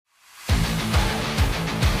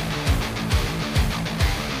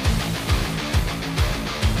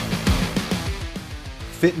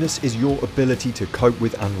Fitness is your ability to cope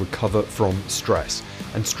with and recover from stress.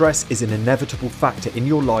 And stress is an inevitable factor in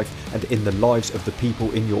your life and in the lives of the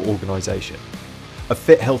people in your organisation. A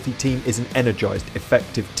fit, healthy team is an energised,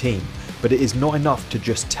 effective team, but it is not enough to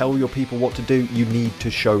just tell your people what to do, you need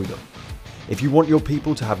to show them. If you want your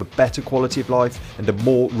people to have a better quality of life and a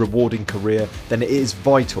more rewarding career, then it is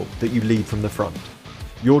vital that you lead from the front.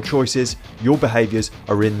 Your choices, your behaviours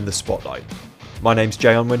are in the spotlight. My name's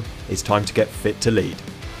Jay Unwin, it's time to get fit to lead.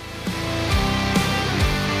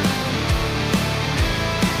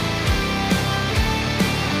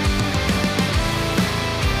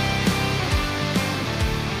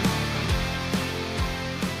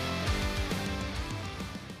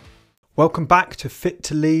 Welcome back to Fit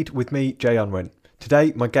to Lead with me, Jay Unwin.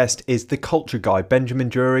 Today, my guest is the culture guy, Benjamin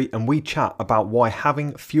Drury, and we chat about why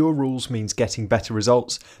having fewer rules means getting better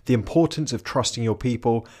results, the importance of trusting your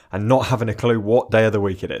people, and not having a clue what day of the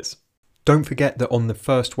week it is. Don't forget that on the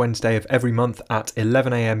first Wednesday of every month at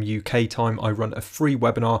 11 AM UK time, I run a free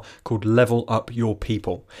webinar called Level Up Your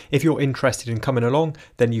People. If you're interested in coming along,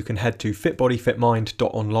 then you can head to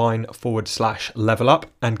fitbodyfitmind.online/level up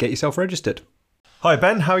and get yourself registered. Hi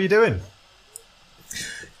Ben, how are you doing?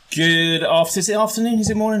 Good afternoon. Is it afternoon?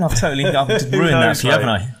 Is it morning? I've ruined that for you, haven't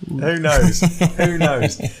I? Who knows? Who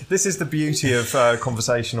knows? This is the beauty of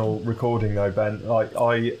conversational recording, though, Ben.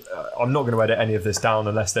 I'm not going to edit any of this down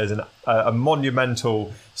unless there's a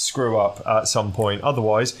monumental screw up at some point.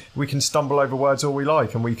 Otherwise, we can stumble over words all we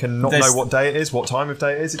like, and we can not know what day it is, what time of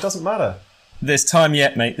day it is. It doesn't matter. There's time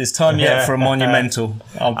yet, mate. There's time yet for a monumental.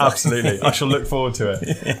 Absolutely. I shall look forward to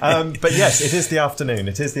it. But yes, it is the afternoon.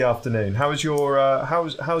 It is the afternoon. How's your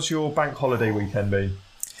bank holiday weekend been?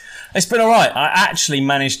 It's been all right. I actually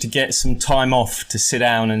managed to get some time off to sit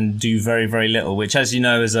down and do very, very little, which, as you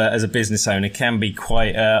know, as a business owner, can be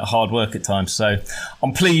quite hard work at times. So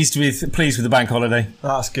I'm pleased with the bank holiday.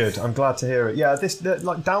 That's good. I'm glad to hear it. Yeah,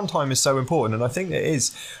 downtime is so important, and I think it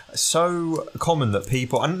is so common that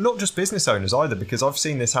people, and not just business owners either, because I've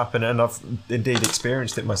seen this happen and I've indeed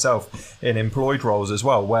experienced it myself in employed roles as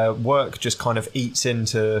well, where work just kind of eats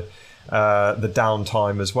into the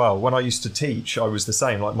downtime as well. When I used to teach, I was the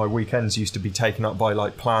same. Like, my weekends used to be taken up by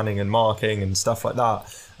like planning and marking and stuff like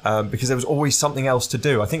that, because there was always something else to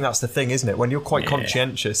do. I think that's the thing, isn't it? When you're quite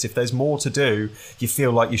conscientious, if there's more to do, you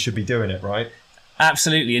feel like you should be doing it, right?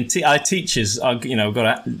 Absolutely. And teachers are,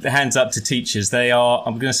 got hands up to teachers. They are,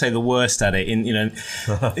 I'm going to say, the worst at it.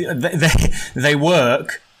 They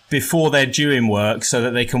work before they're due work so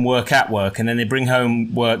that they can work at work, and then they bring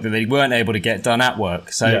home work that they weren't able to get done at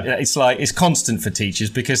work. So it's constant for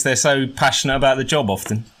teachers because they're so passionate about the job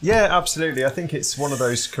often. Yeah, absolutely. I think it's one of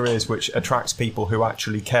those careers which attracts people who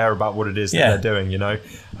actually care about what it is that they're doing,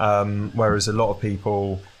 whereas a lot of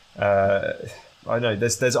people, I know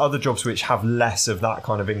there's other jobs which have less of that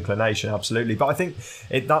kind of inclination, absolutely. But I think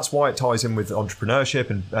that's why it ties in with entrepreneurship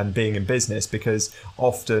and being in business, because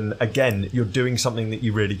often, again, you're doing something that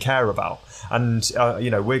you really care about. And,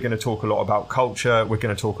 we're going to talk a lot about culture. We're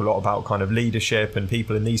going to talk a lot about kind of leadership and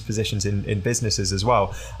people in these positions in businesses as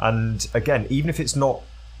well. And again, even if it's not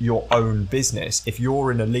your own business, if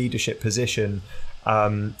you're in a leadership position,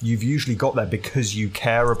 you've usually got there because you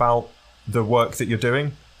care about the work that you're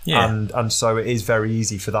doing. Yeah. And so it is very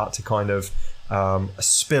easy for that to kind of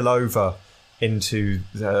spill over into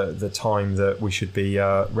the time that we should be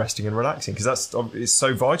resting and relaxing, because it's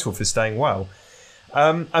so vital for staying well.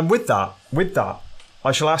 And with that,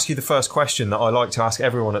 I shall ask you the first question that I like to ask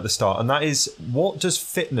everyone at the start, and that is, what does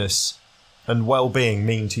fitness and well-being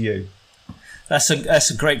mean to you? That's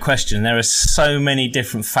a great question. There are so many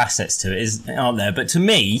different facets to it, aren't there? But to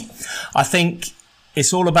me, I think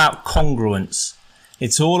it's all about congruence.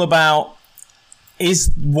 It's all about, is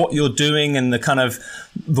what you're doing and the kind of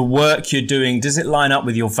the work you're doing, does it line up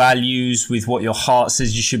with your values, with what your heart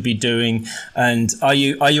says you should be doing? And are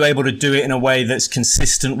you able to do it in a way that's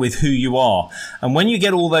consistent with who you are? And when you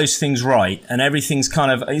get all those things right and everything's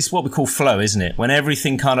kind of, it's what we call flow, isn't it? When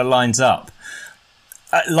everything kind of lines up,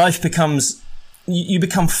 life becomes, you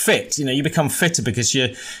become fit. You become fitter because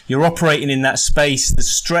you're operating in that space.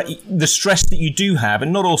 The stress that you do have,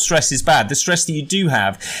 and not all stress is bad, the stress that you do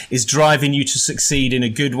have is driving you to succeed in a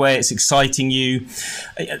good way. It's exciting you,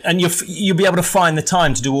 and you'll be able to find the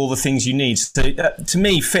time to do all the things you need. So to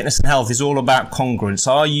me, fitness and health is all about congruence.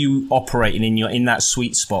 Are you operating in that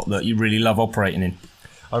sweet spot that you really love operating in?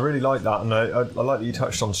 I really like that, and I like that you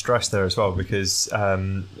touched on stress there as well, because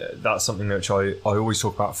that's something which I always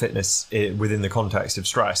talk about fitness within the context of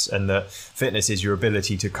stress, and that fitness is your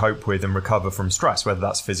ability to cope with and recover from stress, whether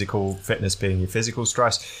that's physical fitness being your physical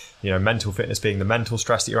stress, mental fitness being the mental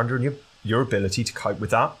stress that you're under, and your ability to cope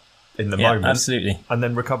with that in the moment, absolutely, and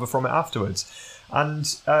then recover from it afterwards. And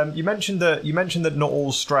you mentioned that not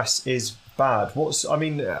all stress is bad.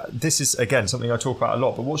 This is again something I talk about a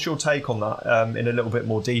lot, but what's your take on that in a little bit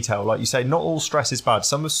more detail? Like you say, not all stress is bad.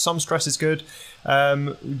 Some stress is good.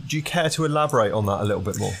 Do you care to elaborate on that a little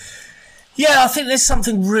bit more? Yeah, I think there's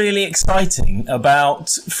something really exciting about,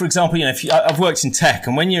 for example, I've worked in tech,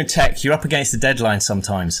 and when you're in tech, you're up against the deadline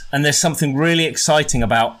sometimes. And there's something really exciting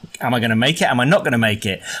about, am I going to make it? Am I not going to make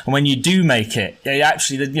it? And when you do make it,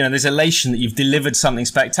 actually, there's elation that you've delivered something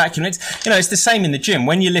spectacular. It's the same in the gym.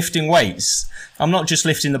 When you're lifting weights, I'm not just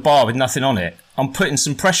lifting the bar with nothing on it. I'm putting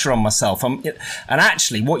some pressure on myself. And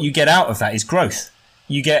actually, what you get out of that is growth.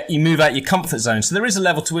 You move out your comfort zone. So there is a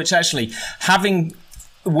level to which actually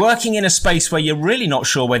working in a space where you're really not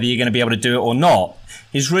sure whether you're going to be able to do it or not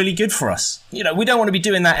is really good for us. We don't want to be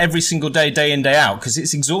doing that every single day, day in, day out, because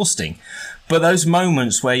it's exhausting. But those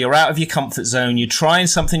moments where you're out of your comfort zone, you're trying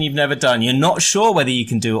something you've never done, you're not sure whether you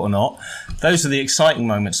can do it or not, those are the exciting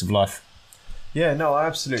moments of life. Yeah, no, I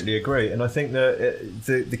absolutely agree. And I think that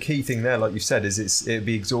the key thing there, like you said, is it'd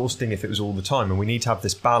be exhausting if it was all the time. And we need to have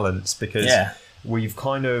this balance because we've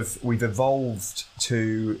evolved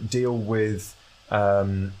to deal with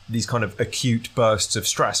these kind of acute bursts of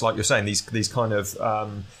stress, like you're saying, these kind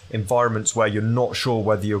of environments where you're not sure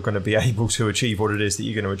whether you're going to be able to achieve what it is that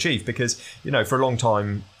you're going to achieve. Because, for a long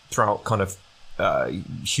time throughout kind of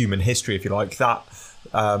human history, if you like, that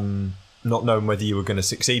not knowing whether you were going to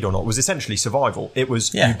succeed or not was essentially survival. It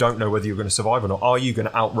was, you don't know whether you're going to survive or not. Are you going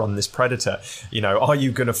to outrun this predator? Are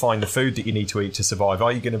you going to find the food that you need to eat to survive?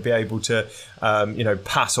 Are you going to be able to,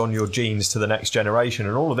 pass on your genes to the next generation?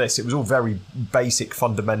 And all of this, it was all very basic,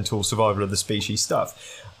 fundamental survival of the species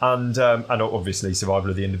stuff. And obviously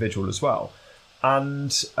survival of the individual as well.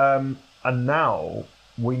 And now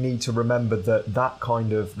we need to remember that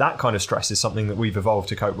kind of stress is something that we've evolved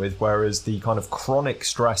to cope with, whereas the kind of chronic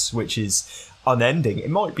stress, which is unending, it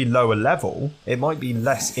might be lower level, it might be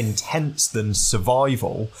less intense than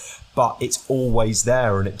survival, but it's always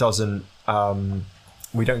there, and it doesn't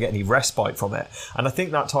we don't get any respite from it. And I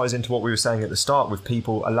think that ties into what we were saying at the start, with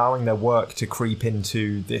people allowing their work to creep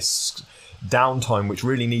into this downtime, which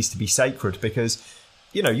really needs to be sacred. Because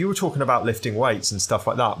you were talking about lifting weights and stuff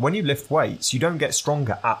like that. When you lift weights, you don't get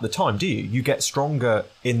stronger at the time, do you? You get stronger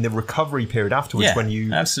in the recovery period afterwards, when your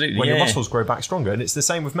muscles grow back stronger. And it's the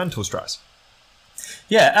same with mental stress.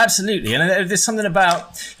 Yeah, absolutely. And there's something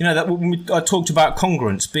about, that I talked about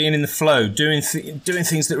congruence, being in the flow, doing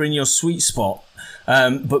things that are in your sweet spot,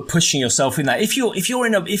 but pushing yourself in that. If you're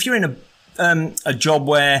in a job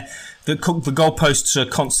where the goalposts are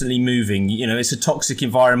constantly moving, it's a toxic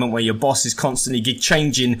environment where your boss is constantly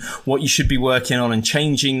changing what you should be working on and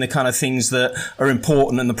changing the kind of things that are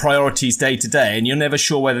important and the priorities day to day, and you're never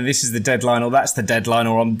sure whether this is the deadline or that's the deadline,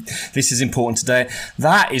 or this is important today.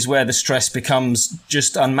 That is where the stress becomes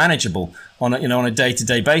just unmanageable on a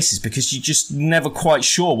day-to-day basis, because you're just never quite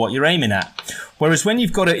sure what you're aiming at. Whereas when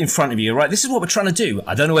you've got it in front of you, right, this is what we're trying to do.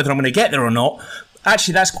 I don't know whether I'm going to get there or not.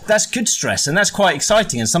 Actually, that's good stress, and that's quite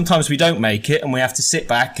exciting. And sometimes we don't make it, and we have to sit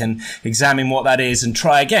back and examine what that is and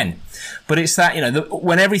try again. But it's that,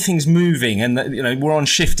 when everything's moving and we're on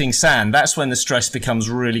shifting sand, that's when the stress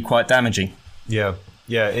becomes really quite damaging. Yeah,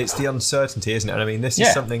 it's the uncertainty, isn't it? And I mean, this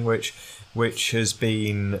is something which has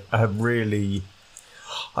been really.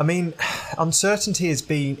 I mean, uncertainty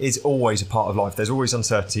is always a part of life. There's always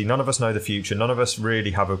uncertainty. None of us know the future. None of us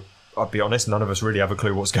really have I'll be honest, none of us really have a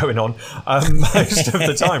clue what's going on most of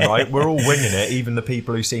the time, right? We're all winging it, even the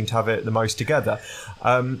people who seem to have it the most together.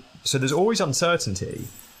 So there's always uncertainty.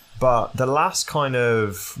 But the last kind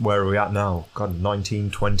of, where are we at now?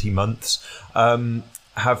 19, 20 months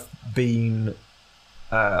have been,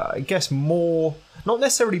 I guess, more, not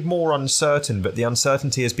necessarily more uncertain, but the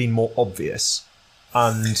uncertainty has been more obvious.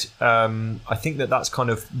 And I think that's kind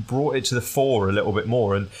of brought it to the fore a little bit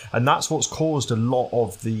more. And that's what's caused a lot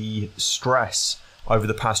of the stress over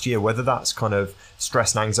the past year, whether that's kind of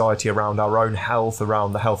stress and anxiety around our own health,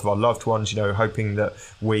 around the health of our loved ones, hoping that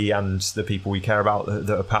we and the people we care about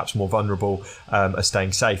that are perhaps more vulnerable are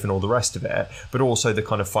staying safe and all the rest of it, but also the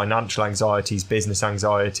kind of financial anxieties, business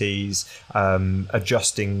anxieties,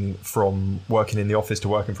 adjusting from working in the office to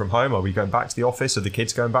working from home. Are we going back to the office? Are the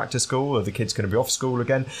kids going back to school? Are the kids going to be off school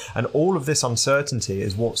again? And all of this uncertainty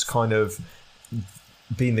is what's kind of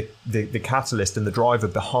been the catalyst and the driver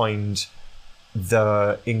behind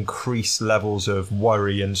the increased levels of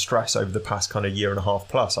worry and stress over the past kind of year and a half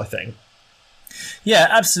plus, I think. Yeah,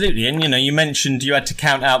 absolutely. And, you mentioned you had to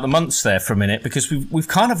count out the months there for a minute because we've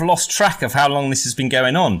kind of lost track of how long this has been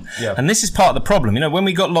going on. Yeah. And this is part of the problem. When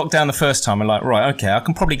we got locked down the first time, we're like, right, okay, I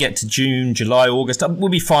can probably get to June, July, August. We'll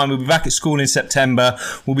be fine. We'll be back at school in September.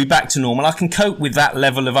 We'll be back to normal. I can cope with that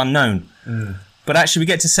level of unknown. But actually, we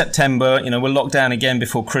get to September, we're locked down again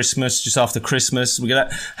before Christmas, just after Christmas. We go,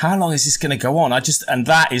 how long is this going to go on? And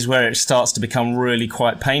that is where it starts to become really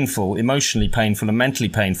quite painful, emotionally painful and mentally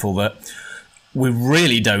painful, that we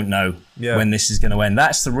really don't know when this is going to end.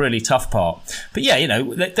 That's the really tough part. But yeah,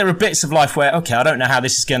 there are bits of life where, okay, I don't know how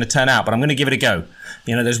this is going to turn out, but I'm going to give it a go.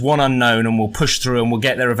 There's one unknown and we'll push through and we'll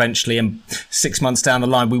get there eventually. And 6 months down the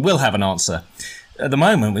line, we will have an answer. At the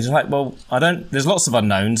moment, we're just like, well, there's lots of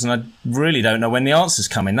unknowns and I really don't know when the answer's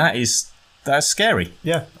coming. That's scary.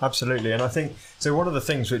 Yeah, absolutely. And I think, so one of the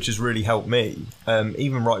things which has really helped me,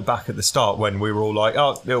 even right back at the start when we were all like,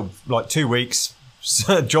 like 2 weeks,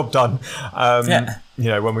 job done.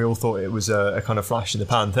 When we all thought it was a kind of flash in the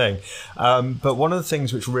pan thing. But one of the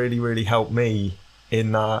things which really, really helped me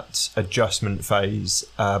in that adjustment phase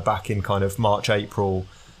back in kind of March, April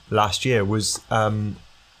last year was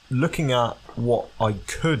looking at what I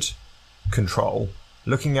could control,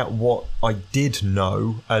 looking at what I did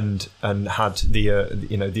know and had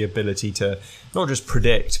the ability to not just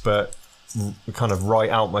predict but kind of write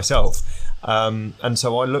out myself. And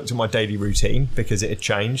so I looked at my daily routine because it had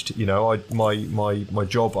changed. My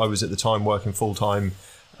job, I was at the time working full time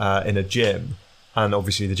in a gym, and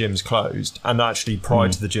obviously the gym's closed. And actually, prior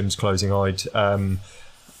to the gym's closing, I'd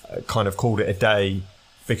kind of called it a day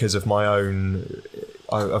because of my own.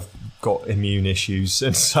 I've got immune issues,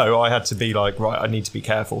 and so I had to be like, right, I need to be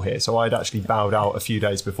careful here. So I'd actually bowed out a few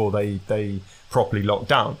days before they properly locked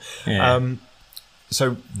down. Yeah.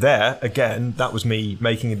 So there, again, that was me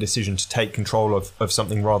making a decision to take control of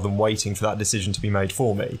something rather than waiting for that decision to be made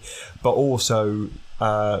for me. But also,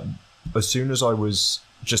 as soon as I was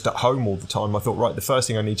just at home all the time, I thought, right, the first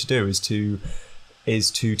thing I need to do is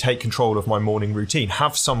to take control of my morning routine,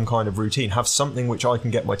 have some kind of routine, have something which I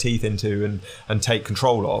can get my teeth into and take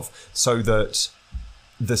control of, so that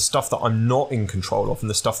the stuff that I'm not in control of and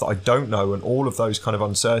the stuff that I don't know and all of those kind of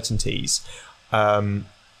uncertainties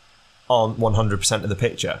aren't 100% of the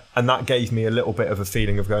picture. And that gave me a little bit of a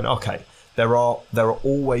feeling of going, okay, there are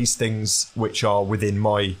always things which are within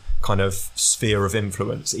my kind of sphere of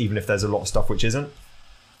influence, even if there's a lot of stuff which isn't.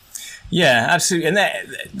 Yeah, absolutely. And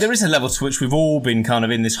there is a level to which we've all been kind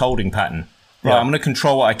of in this holding pattern. Right, I'm going to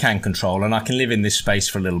control what I can control, and I can live in this space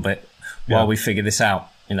for a little bit while we figure this out,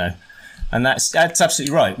 And that's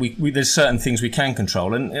absolutely right. There's certain things we can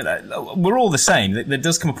control, and we're all the same. There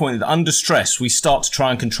does come a point that under stress, we start to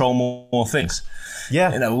try and control more things.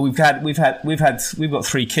 Yeah. We've got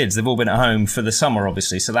 3 kids. They've all been at home for the summer,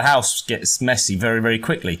 obviously. So the house gets messy very, very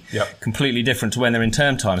quickly. Yep. Completely different to when they're in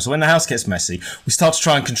term time. So when the house gets messy, we start to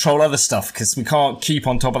try and control other stuff because we can't keep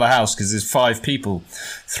on top of the house because there's 5 people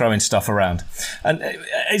throwing stuff around. And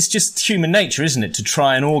it's just human nature, isn't it, to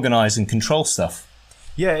try and organise and control stuff.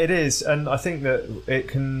 Yeah, it is. And I think that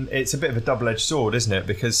it's a bit of a double-edged sword, isn't it?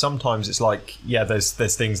 Because sometimes it's like,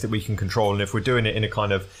 there's things that we can control. And if we're doing it in a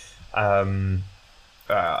kind of,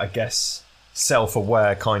 I guess,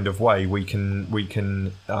 self-aware kind of way, we can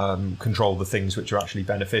control the things which are actually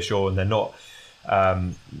beneficial, and they're not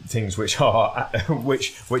things which are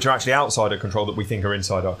which are actually outside our control that we think are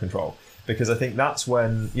inside our control. Because I think that's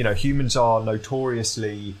when humans are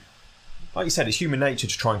notoriously, like you said, it's human nature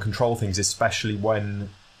to try and control things, especially when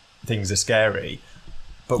things are scary.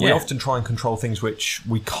 But we often try and control things which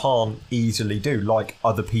we can't easily do, like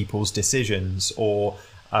other people's decisions, or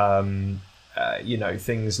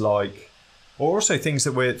things like, or also things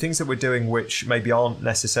that we're doing which maybe aren't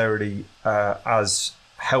necessarily as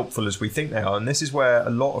helpful as we think they are. And this is where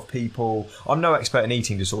a lot of people, I'm no expert in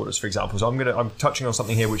eating disorders, for example, so I'm touching on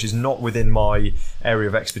something here which is not within my area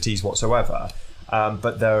of expertise whatsoever.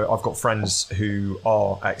 But I've got friends who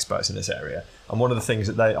are experts in this area, and one of the things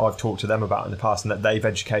that I've talked to them about in the past and that they've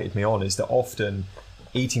educated me on is that often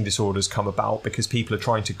eating disorders come about because people are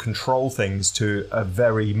trying to control things to a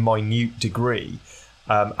very minute degree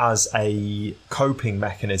as a coping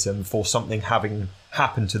mechanism for something having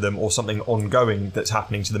happened to them or something ongoing that's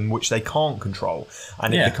happening to them which they can't control.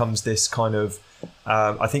 And it becomes this kind of,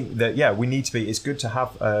 I think that, we need to be, it's good to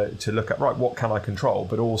have, to look at, right, what can I control?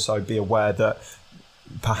 But also be aware that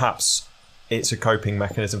perhaps it's a coping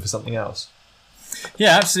mechanism for something else.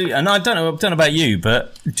 Yeah, absolutely. And I don't know about you,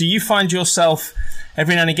 but do you find yourself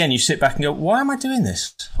every now and again you sit back and go, why am I doing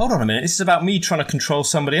this? Hold on a minute. This is about me trying to control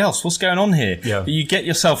somebody else. What's going on here? Yeah. You get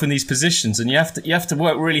yourself in these positions and you have to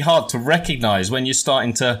work really hard to recognize when you're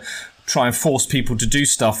starting to try and force people to do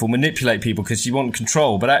stuff or manipulate people because you want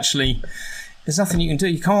control. But actually, there's nothing you can do.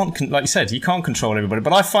 You can't, like you said, you can't control everybody.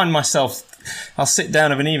 But I find myself, I'll sit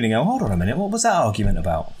down of an evening and go, hold on a minute, what was that argument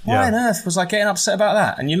about? Why on earth was I getting upset about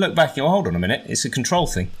that? And you look back and go, hold on a minute, it's a control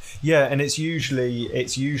thing. Yeah, and it's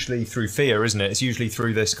usually through fear, isn't it? It's usually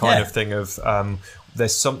through this kind of thing of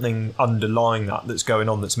there's something underlying that's going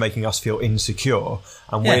on that's making us feel insecure,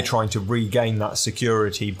 and we're trying to regain that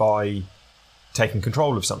security by taking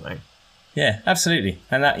control of something. Yeah, absolutely.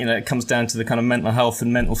 And that, it comes down to the kind of mental health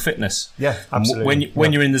and mental fitness. Yeah, absolutely.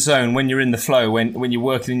 When you're in the zone, when you're in the flow, when you're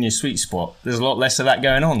working in your sweet spot, there's a lot less of that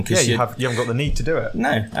going on. You haven't got the need to do it.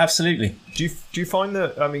 No, absolutely. Do you find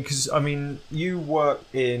that, because you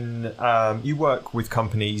work with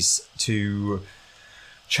companies to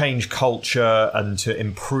change culture and to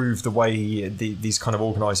improve the way these kind of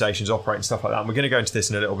organisations operate and stuff like that. And we're going to go into this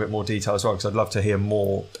in a little bit more detail as well, because I'd love to hear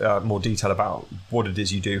more detail about what it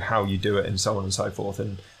is you do, how you do it, and so on and so forth,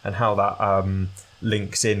 and how that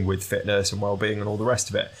links in with fitness and well-being and all the rest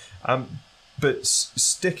of it. But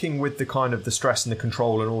sticking with the kind of the stress and the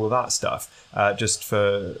control and all of that stuff, just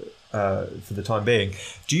for the time being,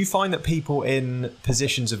 do you find that people in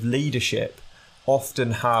positions of leadership often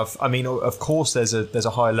have, of course there's a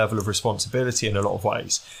higher level of responsibility in a lot of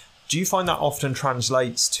ways. Do you find that often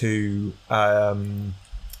translates to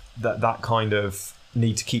that kind of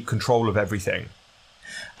need to keep control of everything?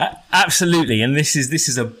 Absolutely, and this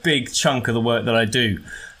is a big chunk of the work that I do,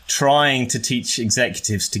 trying to teach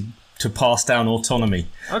executives to pass down autonomy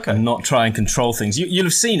and not try and control things. You'll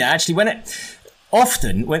have seen it actually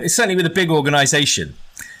certainly with a big organisation,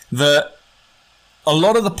 a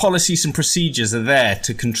lot of the policies and procedures are there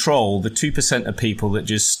to control the 2% of people that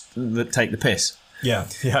take the piss. Yeah.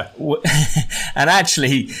 And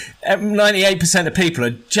actually, 98% of people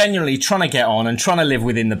are genuinely trying to get on and trying to live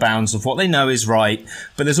within the bounds of what they know is right.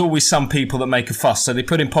 But there's always some people that make a fuss. So they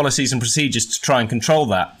put in policies and procedures to try and control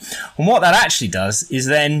that. And what that actually does is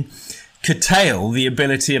then curtail the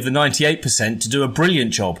ability of the 98% to do a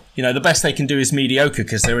brilliant job. The best they can do is mediocre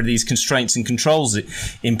because there are these constraints and controls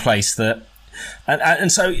in place that...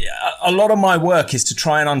 And so a lot of my work is to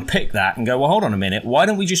try and unpick that and go, well, hold on a minute. Why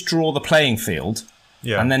don't we just draw the playing field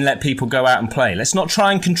and then let people go out and play? Let's not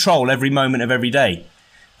try and control every moment of every day,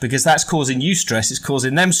 because that's causing you stress. It's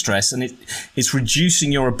causing them stress, and it's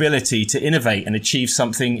reducing your ability to innovate and achieve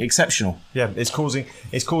something exceptional. Yeah, it's causing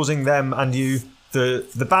them and you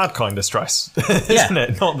the bad kind of stress, isn't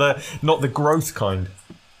it? Not the growth kind.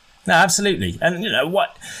 No, absolutely. And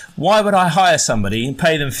why would I hire somebody and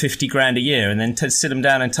pay them 50 grand a year and then sit them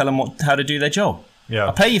down and tell them how to do their job? Yeah.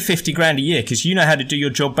 I pay you 50 grand a year because you know how to do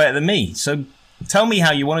your job better than me. So tell me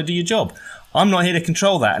how you want to do your job. I'm not here to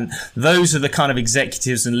control that. And those are the kind of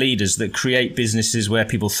executives and leaders that create businesses where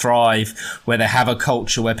people thrive, where they have a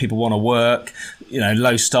culture where people want to work,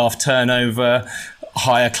 low staff turnover,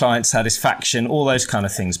 higher client satisfaction, all those kind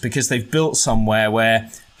of things, because they've built somewhere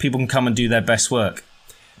where people can come and do their best work.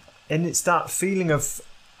 And it's that feeling of,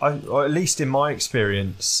 or at least in my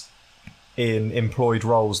experience in employed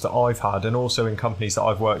roles that I've had, and also in companies that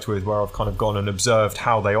I've worked with where I've kind of gone and observed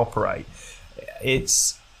how they operate,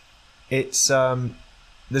 it's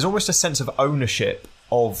there's almost a sense of ownership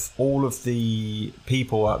of all of the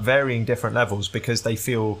people at varying different levels, because they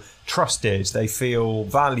feel trusted, they feel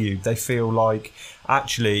valued, they feel like,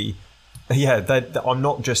 actually, I'm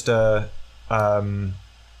not just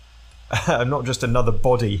I'm not just another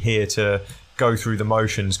body here to go through the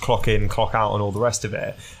motions, clock in, clock out, and all the rest of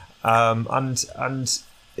it. And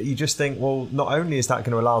you just think, well, not only is that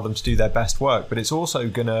going to allow them to do their best work, but it's also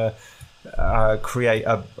going to create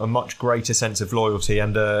a much greater sense of loyalty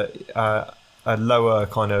and a lower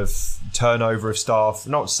kind of turnover of staff.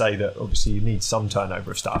 Not to say that obviously you need some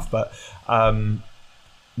turnover of staff, but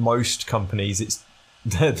most companies,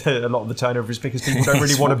 a lot of the turnover is because people don't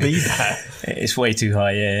really want to be there. It's way too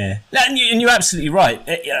high, yeah. And you're absolutely right.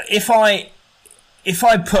 If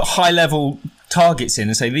I put high level targets in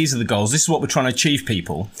and say, these are the goals, this is what we're trying to achieve,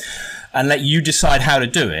 people, and let you decide how to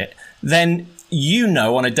do it, then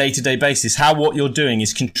on a day-to-day basis how what you're doing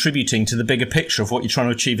is contributing to the bigger picture of what you're trying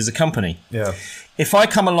to achieve as a company. Yeah. If I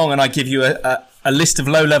come along and I give you a list of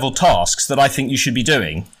low-level tasks that I think you should be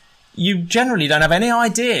doing, you generally don't have any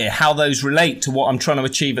idea how those relate to what I'm trying to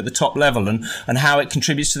achieve at the top level and how it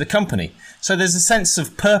contributes to the company. So there's a sense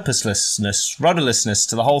of purposelessness, rudderlessness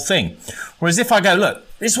to the whole thing. Whereas if I go, look,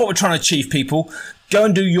 this is what we're trying to achieve, people, go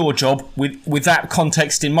and do your job with that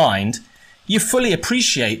context in mind, you fully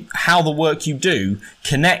appreciate how the work you do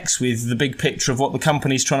connects with the big picture of what the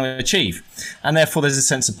company's trying to achieve. And therefore there's a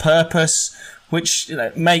sense of purpose, which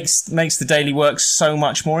makes the daily work so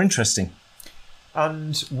much more interesting.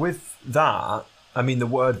 And with that, I mean, the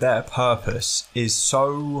word there, purpose, is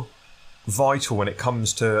so vital when it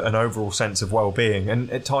comes to an overall sense of well-being, and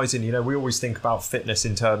it ties in, you know, we always think about fitness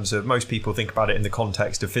in terms of, most people think about it in the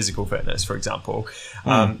context of physical fitness, for example,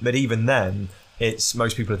 but even then it's,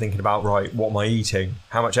 most people are thinking about, right, what am I eating,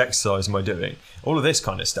 how much exercise am I doing, all of this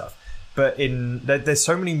kind of stuff. But there's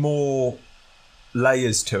so many more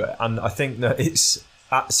layers to it, and I think that it's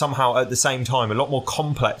somehow at the same time a lot more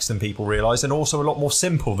complex than people realize, and also a lot more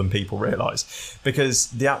simple than people realize,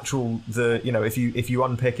 because you know, if you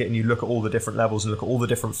unpick it and you look at all the different levels and look at all the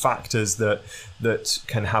different factors that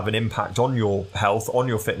can have an impact on your health, on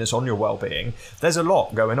your fitness, on your well-being, there's a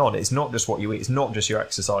lot going on. It's not just what you eat, it's not just your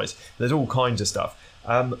exercise, there's all kinds of stuff,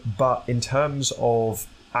 but in terms of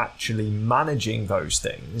actually managing those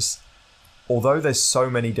things, although there's so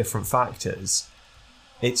many different factors,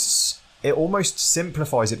 it almost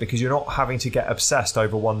simplifies it, because you're not having to get obsessed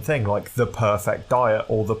over one thing, like the perfect diet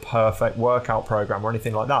or the perfect workout program or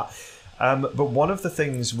anything like that. But one of the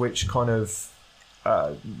things which kind of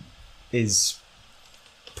is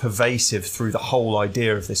pervasive through the whole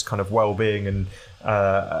idea of this kind of well-being and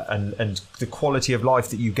the quality of life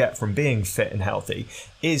that you get from being fit and healthy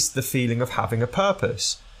is the feeling of having a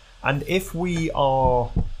purpose. And if we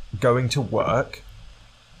are going to work,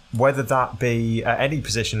 whether that be at any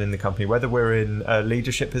position in the company, whether we're in a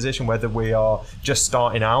leadership position, whether we are just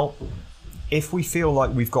starting out, if we feel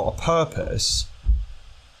like we've got a purpose,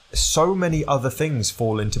 so many other things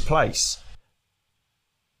fall into place.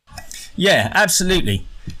 Yeah, absolutely.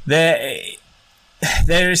 There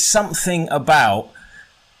is something about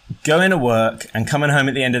going to work and coming home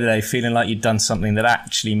at the end of the day feeling like you've done something that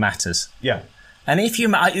actually matters. Yeah. And if you,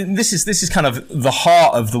 this is kind of the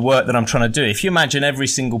heart of the work that I'm trying to do. If you imagine every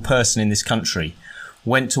single person in this country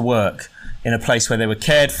went to work in a place where they were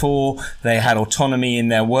cared for, they had autonomy in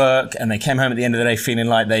their work, and they came home at the end of the day feeling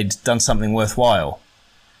like they'd done something worthwhile.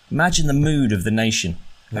 Imagine the mood of the nation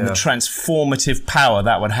and the transformative power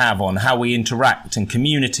that would have on how we interact, and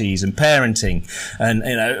communities and parenting and,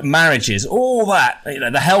 you know, marriages, all that, you know,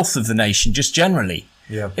 the health of the nation just generally.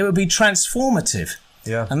 Yeah. It would be transformative.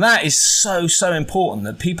 Yeah. And that is so, so important,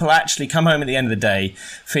 that people actually come home at the end of the day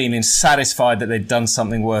feeling satisfied that they've done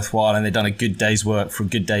something worthwhile and they've done a good day's work for a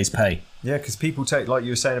good day's pay. Yeah, because people take, like you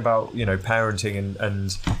were saying about, you know, parenting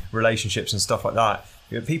and relationships and stuff like that.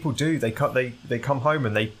 You know, people do, they come home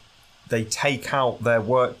and they take out their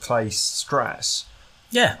workplace stress.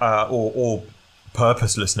 Yeah. Or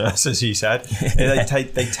purposelessness, as you said. they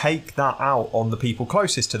take that out on the people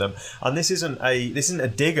closest to them, and this isn't a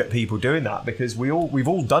dig at people doing that, because we've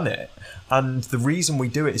all done it, and the reason we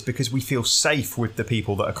do it is because we feel safe with the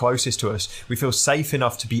people that are closest to us. We feel safe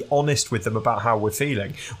enough to be honest with them about how we're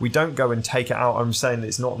feeling. We don't go and take it out. I'm saying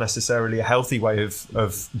it's not necessarily a healthy way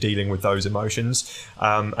of dealing with those emotions,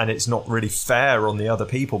 and it's not really fair on the other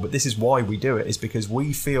people, but this is why we do it, is because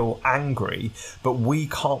we feel angry, but we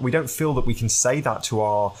don't feel that we can say that to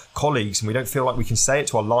our colleagues, and we don't feel like we can say it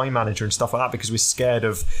to our line manager and stuff like that, because we're scared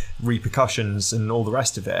of repercussions and all the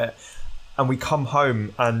rest of it. And we come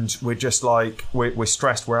home and we're just like, we're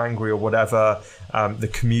stressed, we're angry or whatever. The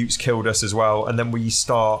commute's killed us as well, and then we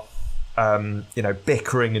start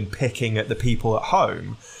bickering and picking at the people at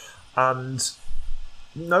home, and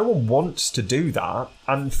no one wants to do that.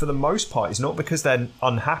 And for the most part, it's not because they're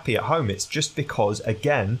unhappy at home, it's just because,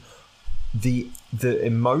 again, the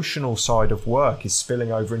emotional side of work is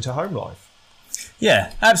spilling over into home life.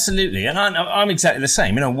 Yeah, absolutely. And I'm exactly the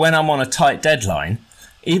same. You know, when I'm on a tight deadline,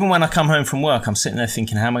 even when I come home from work, I'm sitting there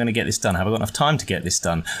thinking, how am I going to get this done? Have I got enough time to get this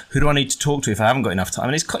done? Who do I need to talk to if I haven't got enough time?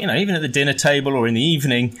 And it's, you know, even at the dinner table or in the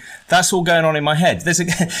evening, that's all going on in my head. There's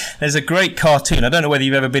a great cartoon. I don't know whether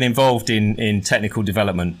you've ever been involved in technical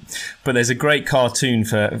development, but there's a great cartoon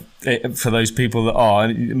for those people that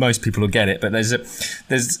are. Most people will get it, but there's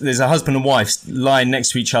a husband and wife lying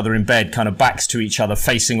next to each other in bed, kind of backs to each other,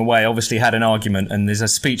 facing away, obviously had an argument, and there's a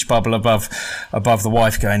speech bubble above the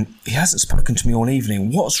wife going, he hasn't spoken to me all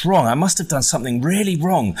evening. What's wrong? I must have done something really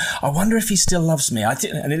wrong. I wonder if he still loves me.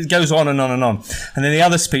 And it goes on and on and on. And then the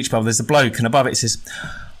other speech bubble, there's a bloke, and above it says,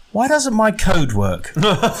 why doesn't my code work? And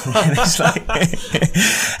it's like,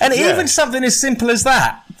 and even something as simple as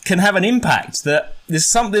that can have an impact, that there's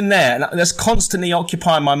something there that's constantly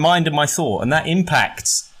occupying my mind and my thought, and that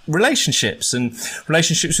impacts relationships and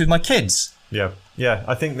relationships with my kids. Yeah,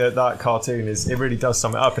 I think that cartoon it really does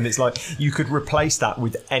sum it up, and it's like you could replace that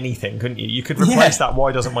with anything, couldn't you? You could replace that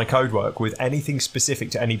why doesn't my code work with anything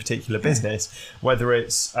specific to any particular business, whether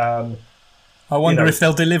it's I wonder if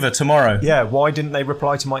they'll deliver tomorrow. Yeah, why didn't they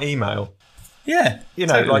reply to my email? Yeah,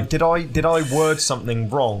 totally. Like did I word something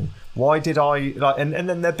wrong Why did I like? And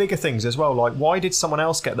then there are bigger things as well. Like, why did someone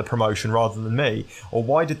else get the promotion rather than me? Or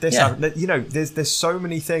why did this happen? You know, there's so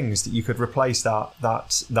many things that you could replace that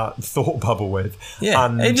thought bubble with. Yeah,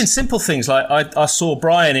 and even simple things like I saw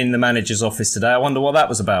Brian in the manager's office today. I wonder what that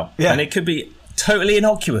was about. Yeah, and it could be totally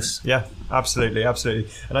innocuous. Yeah, absolutely.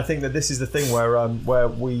 And I think that this is the thing where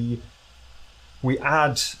we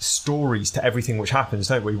add stories to everything which happens,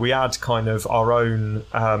 don't we? We add kind of our own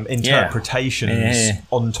interpretations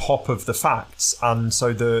on top of the facts, and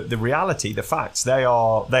so the reality, the facts, they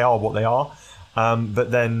are what they are. But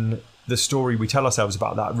then the story we tell ourselves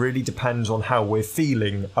about that really depends on how we're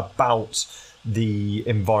feeling about the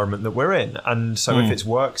environment that we're in. And so if it's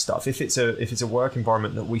work stuff, if it's a work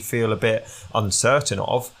environment that we feel a bit uncertain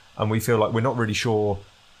of, and we feel like we're not really sure,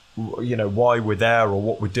 you know, why we're there or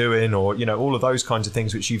what we're doing, or, you know, all of those kinds of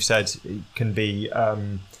things which you've said can be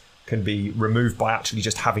removed by actually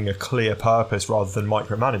just having a clear purpose rather than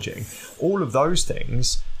micromanaging. All of those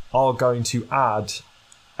things are going to add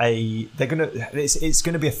it's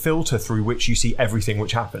going to be a filter through which you see everything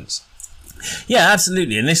which happens. Yeah,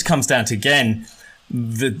 absolutely. And this comes down to, again,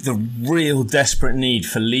 the real desperate need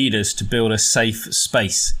for leaders to build a safe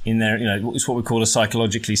space in their, you know, it's what we call a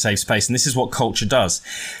psychologically safe space. And this is what culture does.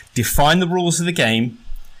 Define the rules of the game,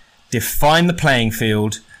 define the playing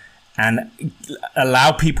field, and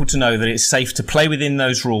allow people to know that it's safe to play within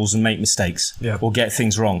those rules and make mistakes or get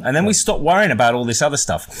things wrong. And then we stop worrying about all this other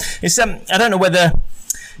stuff. It's I don't know whether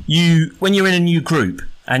when you're in a new group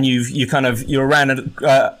and you're around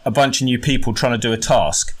a bunch of new people trying to do a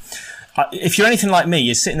task. If you're anything like me,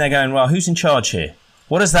 you're sitting there going, well, who's in charge here?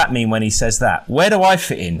 What does that mean when he says that? Where do I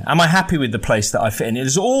fit in? Am I happy with the place that I fit in?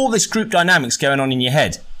 There's all this group dynamics going on in your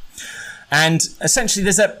head. And essentially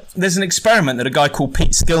there's an experiment that a guy called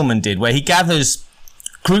Pete Skillman did where he gathers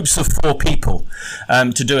groups of 4 people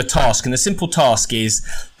to do a task. And the simple task is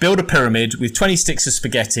build a pyramid with 20 sticks of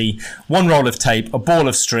spaghetti, 1 roll of tape, a ball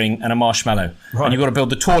of string, and a marshmallow. Right. And you've got to build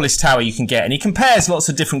the tallest tower you can get. And he compares lots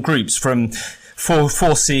of different groups from four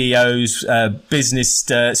CEOs, business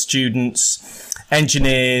students,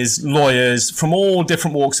 engineers, lawyers, from all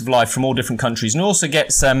different walks of life, from all different countries. And also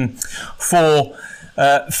gets 4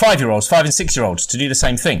 5-year-olds, 5 and 6-year-olds to do the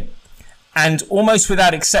same thing. And almost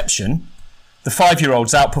without exception, the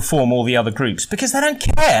 5-year-olds outperform all the other groups because they don't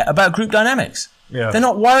care about group dynamics. Yeah. They're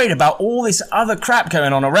not worried about all this other crap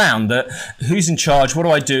going on around that who's in charge, what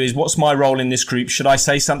do I do, what's my role in this group, should I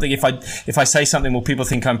say something, if I say something will people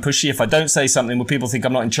think I'm pushy, if I don't say something will people think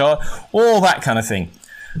I'm not in charge, all that kind of thing.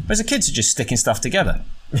 Whereas the kids are just sticking stuff together.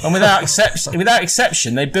 And without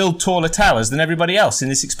exception, they build taller towers than everybody else in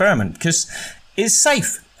this experiment because it's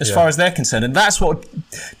safe as far as they're concerned. And that's what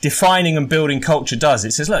defining and building culture does.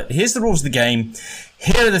 It says, look, here's the rules of the game.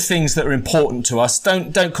 Here are the things that are important to us.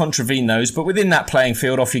 Don't contravene those. But within that playing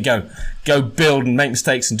field, off you go. Go build and make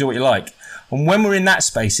mistakes and do what you like. And when we're in that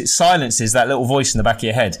space, it silences that little voice in the back of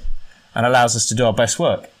your head and allows us to do our best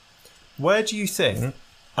work. Where do you think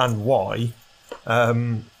and why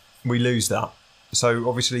we lose that? So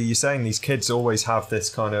obviously you're saying these kids always have this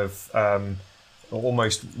kind of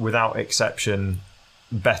almost without exception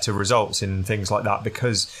better results in things like that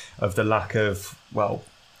because of the lack of, well,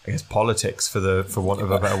 I guess politics for want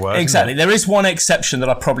of a better word. Exactly. There is one exception that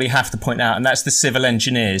I probably have to point out, and that's the civil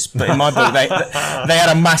engineers. But in my book, they had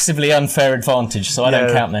a massively unfair advantage, so I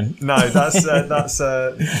don't count them. No, that's there's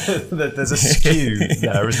a skew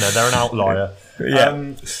there, isn't there? They're an outlier.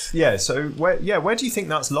 So where do you think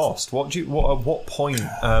that's lost? At what point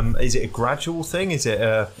is it a gradual thing? Is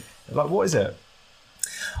it what is it?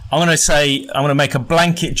 I'm going to make a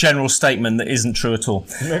blanket general statement that isn't true at all.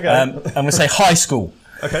 Okay. I'm going to say high school.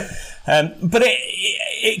 Okay. But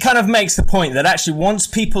it kind of makes the point that actually once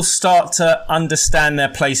people start to understand their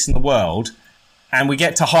place in the world, and we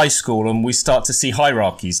get to high school and we start to see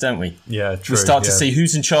hierarchies, don't we? Yeah, true. We start to see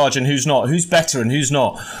who's in charge and who's not, who's better and who's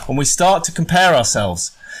not. And we start to compare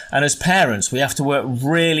ourselves. And as parents, we have to work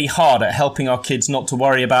really hard at helping our kids not to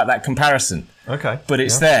worry about that comparison. Okay. But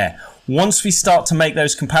it's there. Once we start to make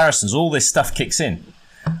those comparisons, all this stuff kicks in.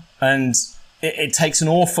 And it takes an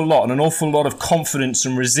awful lot of confidence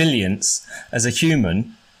and resilience as a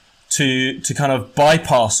human to kind of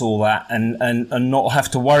bypass all that and not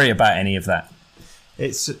have to worry about any of that.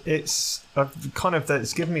 It's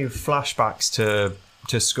given me flashbacks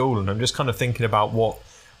to school, and I'm just kind of thinking about what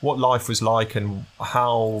life was like and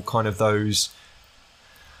how kind of those,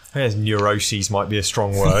 I guess neuroses might be a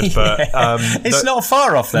strong word, but it's not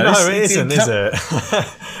far off though. No, it isn't, is it?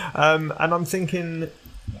 And I'm thinking,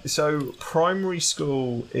 so primary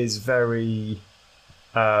school is very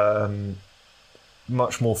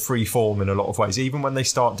much more free form in a lot of ways. Even when they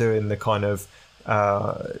start doing the kind of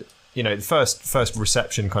the first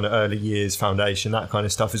reception, kind of early years foundation, that kind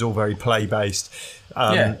of stuff is all very play based.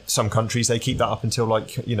 Some countries, they keep that up until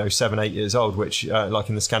 7-8 years old, which like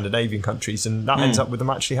in the Scandinavian countries, and that ends up with them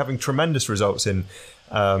actually having tremendous results in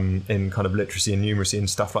kind of literacy and numeracy and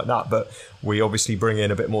stuff like that. But we obviously bring in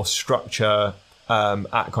a bit more structure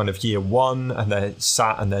at kind of year 1, and they're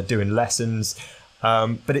sat and they're doing lessons,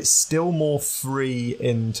 but it's still more free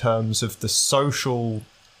in terms of the social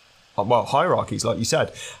hierarchies, like you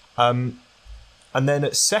said. And then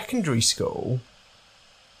at secondary school,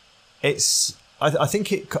 I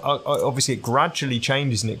think it obviously it gradually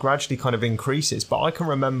changes and it gradually kind of increases. But I can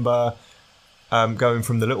remember going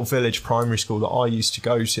from the little village primary school that I used to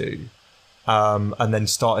go to, and then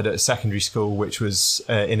started at a secondary school which was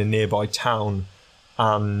in a nearby town,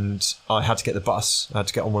 and I had to get the bus. I had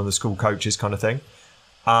to get on one of the school coaches, kind of thing.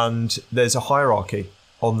 And there's a hierarchy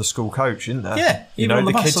on the school coach, isn't there? Yeah, even on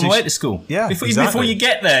the bus on the way to school. Yeah, before you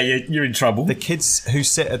get there, you're in trouble. The kids who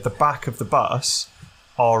sit at the back of the bus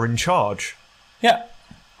are in charge. Yeah,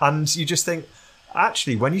 and you just think,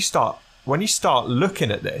 actually, when you start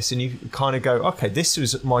looking at this, and you kind of go, okay, this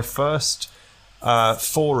was my first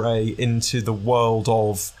foray into the world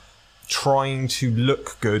of trying to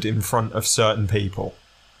look good in front of certain people.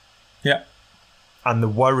 Yeah, and the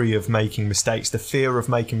worry of making mistakes, the fear of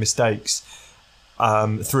making mistakes.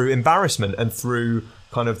 Through embarrassment and through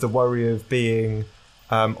kind of the worry of being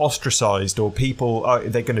ostracized, or people,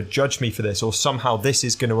 they're going to judge me for this, or somehow this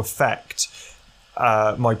is going to affect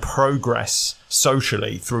my progress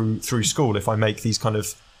socially through school if I make this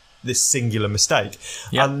singular mistake.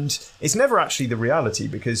 Yep. And it's never actually the reality,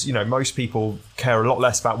 because most people care a lot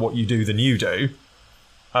less about what you do than you do.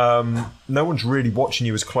 No one's really watching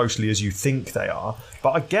you as closely as you think they are.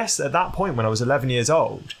 But I guess at that point, when I was 11 years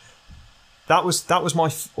old, that was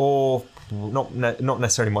my, or not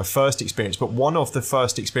necessarily my first experience, but one of the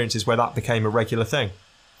first experiences where that became a regular thing.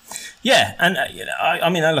 Yeah, and I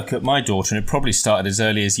mean, I look at my daughter, and it probably started as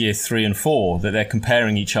early as year 3 and 4 that they're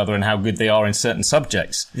comparing each other and how good they are in certain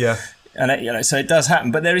subjects. Yeah, and so it does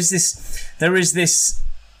happen. But there is this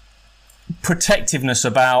protectiveness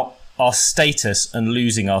about our status and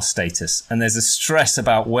losing our status, and there's a stress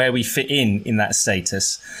about where we fit in that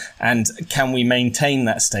status, and can we maintain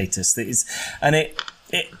that status.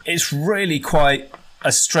 It's really quite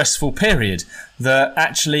a stressful period. That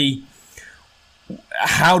actually,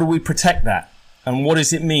 how do we protect that, and what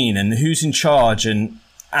does it mean, and who's in charge, and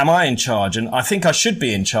am I in charge? And I think I should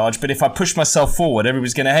be in charge, but if I push myself forward,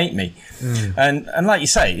 everybody's going to hate me. And like you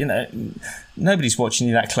say, nobody's watching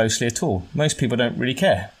you that closely at all. Most people don't really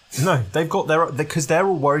care. No, they've got because they're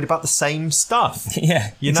all worried about the same stuff.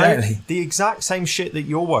 Yeah, exactly. The exact same shit that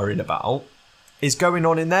you're worried about is going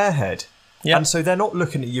on in their head. Yep. And so they're not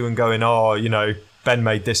looking at you and going, oh, Ben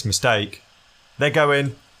made this mistake. They're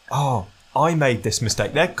going, oh, I made this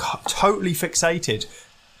mistake. They're totally fixated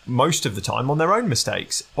most of the time on their own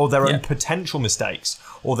mistakes, or their own potential mistakes,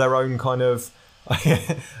 or their own kind of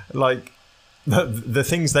like the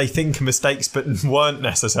things they think are mistakes but weren't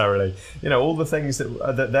necessarily. All the things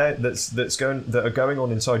that are going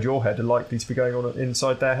on inside your head are likely to be going on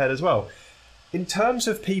inside their head as well. In terms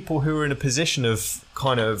of people who are in a position of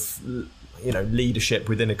kind of leadership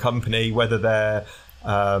within a company, whether they're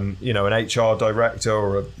an HR director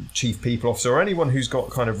or a chief people officer, or anyone who's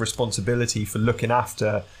got kind of responsibility for looking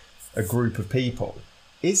after a group of people,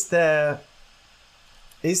 is there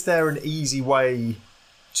an easy way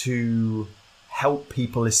to help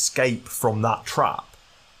people escape from that trap,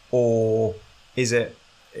 or is it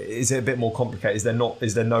a bit more complicated?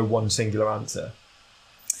 Is there no one singular answer?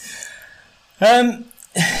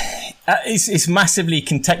 It's massively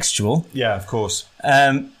contextual. Yeah, of course.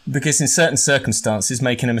 Because in certain circumstances,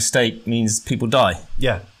 making a mistake means people die.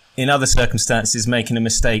 Yeah. In other circumstances, making a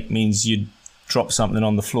mistake means you drop something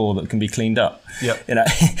on the floor that can be cleaned up. Yeah.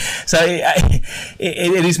 So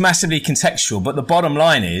it is massively contextual. But the bottom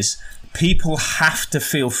line is, people have to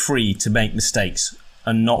feel free to make mistakes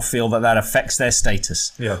and not feel that affects their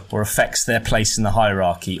status, or affects their place in the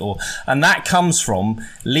hierarchy, and that comes from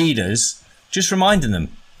leaders just reminding them,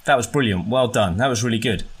 that was brilliant, well done, that was really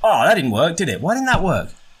good. Oh, that didn't work, did it? Why didn't that work?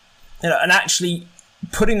 And actually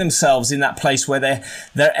putting themselves in that place where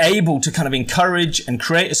they're able to kind of encourage and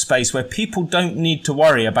create a space where people don't need to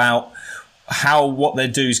worry about how what they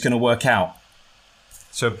do is going to work out.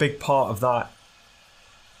 So a big part of that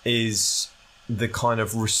is the kind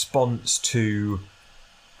of response to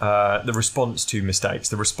mistakes,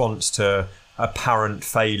 the response to apparent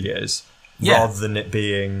failures, rather than it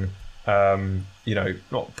being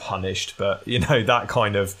not punished, but that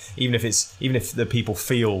kind of, even if the people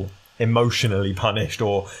feel emotionally punished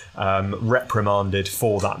or reprimanded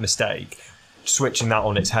for that mistake, switching that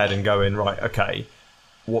on its head and going, right, okay,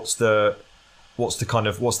 what's the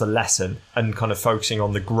lesson, and kind of focusing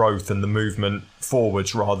on the growth and the movement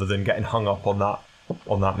forwards rather than getting hung up on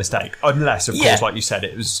that mistake. Unless, of course, like you said,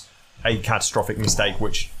 it was a catastrophic mistake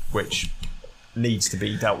which needs to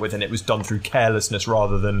be dealt with, and it was done through carelessness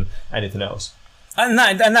rather than anything else. And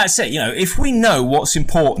that's it. If we know what's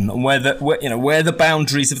important and where the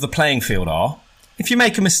boundaries of the playing field are, if you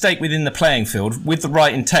make a mistake within the playing field with the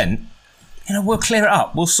right intent, we'll clear it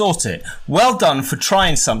up, we'll sort it. Well done for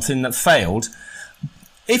trying something that failed.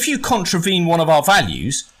 If you contravene one of our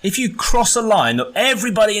values, if you cross a line that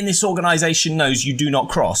everybody in this organisation knows you do not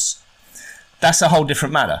cross, that's a whole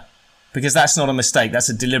different matter, because that's not a mistake, that's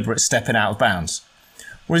a deliberate stepping out of bounds.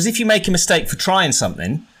 Whereas if you make a mistake for trying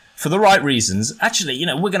something for the right reasons, actually,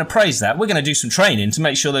 we're going to praise that. We're going to do some training to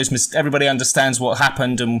make sure everybody understands what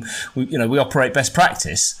happened, and we operate best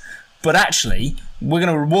practice. But actually, we're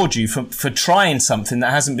going to reward you for trying something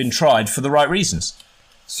that hasn't been tried for the right reasons.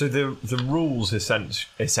 So the rules,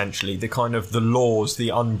 essentially, the kind of the laws, the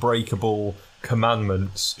unbreakable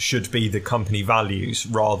commandments should be the company values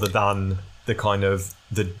rather than the kind of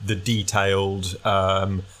the detailed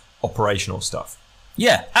operational stuff.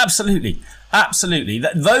 Yeah, absolutely. Absolutely.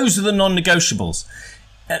 Those are the non-negotiables.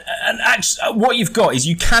 And actually, what you've got is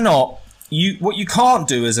what you can't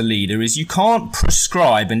do as a leader is you can't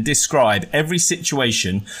prescribe and describe every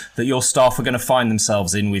situation that your staff are going to find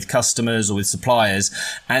themselves in with customers or with suppliers,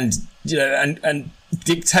 and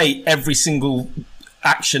dictate every single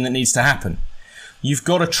action that needs to happen. You've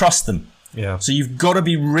got to trust them. Yeah. So you've got to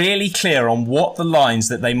be really clear on what the lines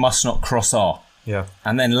that they must not cross are. Yeah.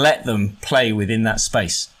 And then let them play within that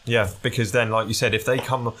space. Yeah, because then, like you said, if they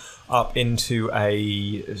come up into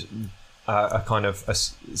a kind of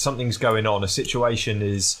something's going on, a situation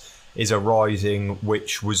is arising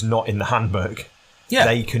which was not in the handbook. Yeah.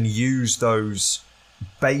 They can use those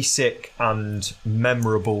basic and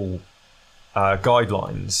memorable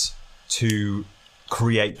guidelines to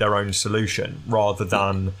create their own solution rather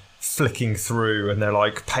than flicking through and they're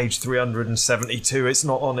like, page 372, it's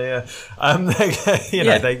not on here.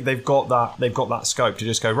 They've got that scope to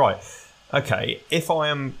just go, right, okay, if I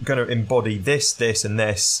am going to embody this and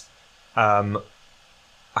this, how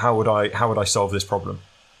would I solve this problem?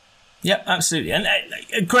 Yeah, absolutely. And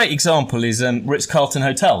a great example is Ritz-Carlton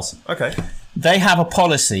hotels. Okay. They have a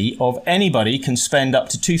policy of anybody can spend up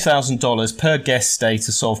to $2,000 per guest stay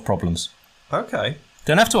to solve problems. Okay.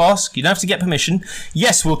 Don't have to ask. You don't have to get permission.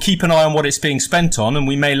 Yes, we'll keep an eye on what it's being spent on, and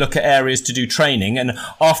we may look at areas to do training, and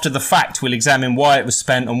after the fact we'll examine why it was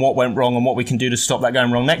spent and what went wrong and what we can do to stop that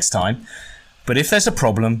going wrong next time. But if there's a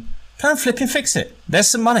problem, don't flip and fix it. There's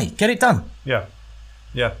some money. Get it done. Yeah.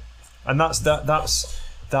 Yeah. And that's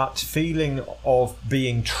that feeling of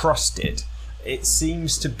being trusted. It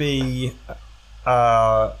seems to be,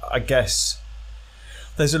 I guess,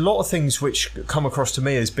 there's a lot of things which come across to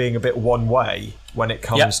me as being a bit one way when it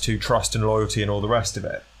comes to trust and loyalty and all the rest of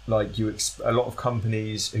it. Like a lot of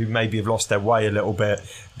companies who maybe have lost their way a little bit,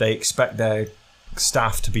 they expect their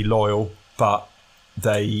staff to be loyal, but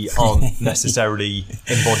they aren't necessarily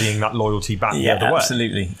embodying that loyalty back the other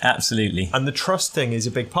way. Absolutely. And the trust thing is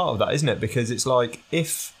a big part of that, isn't it? Because it's like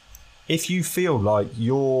if you feel like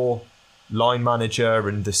your line manager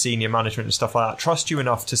and the senior management and stuff like that trust you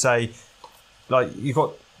enough to say, like, you've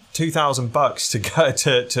got $2,000 to go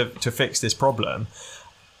to fix this problem,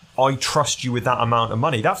 I trust you with that amount of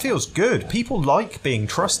money. That feels good. People like being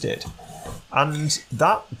trusted. And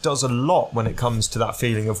that does a lot when it comes to that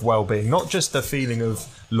feeling of well-being, not just the feeling of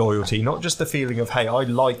loyalty, not just the feeling of, hey, I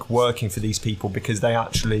like working for these people because they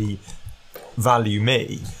actually value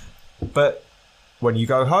me, but when you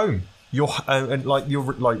go home, like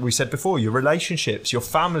we said before, your relationships, your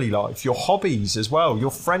family life, your hobbies as well,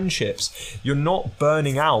 your friendships, you're not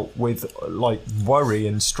burning out with like worry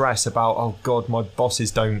and stress about, oh God, my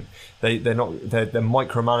bosses they're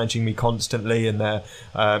micromanaging me constantly, and they're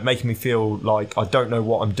making me feel like I don't know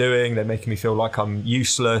what I'm doing. They're making me feel like I'm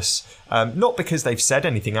useless, not because they've said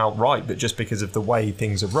anything outright, but just because of the way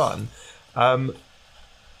things are run.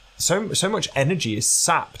 So much energy is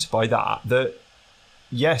sapped by that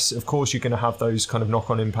yes, of course, you're going to have those kind of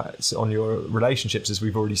knock-on impacts on your relationships, as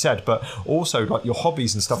we've already said, but also like your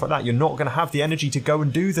hobbies and stuff like that. You're not going to have the energy to go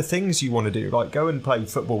and do the things you want to do, like go and play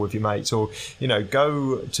football with your mates, or,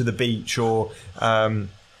 go to the beach, or,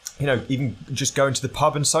 even just going to the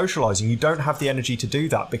pub and socialising. You don't have the energy to do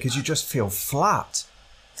that because you just feel flat.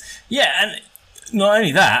 Yeah, and not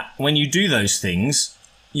only that, when you do those things,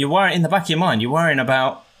 you're worrying in the back of your mind, you're worrying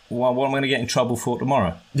about, well, what am I going to get in trouble for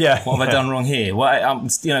tomorrow? Yeah. What have I done wrong here? Well,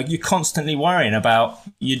 you're constantly worrying about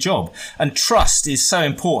your job. And trust is so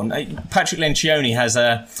important. Patrick Lencioni has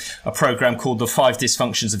a program called The 5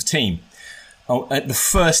 Dysfunctions of Team. The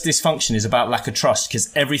first dysfunction is about lack of trust,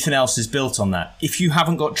 because everything else is built on that. If you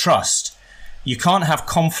haven't got trust, you can't have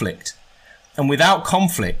conflict. And without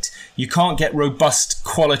conflict, you can't get robust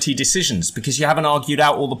quality decisions, because you haven't argued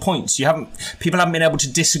out all the points. People haven't been able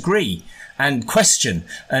to disagree and question.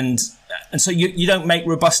 And so you don't make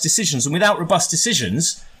robust decisions. And without robust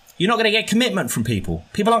decisions, you're not going to get commitment from people.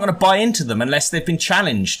 People aren't going to buy into them unless they've been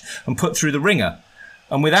challenged and put through the ringer.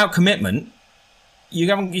 And without commitment, you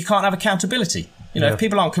can't have accountability. If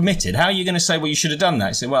people aren't committed, how are you going to say, well, you should have done that?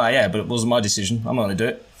 You say, well, yeah, but it wasn't my decision. I'm not going to do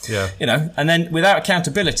it. Yeah. And then without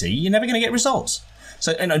accountability, you're never going to get results.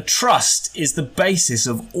 So, trust is the basis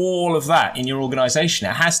of all of that in your organization.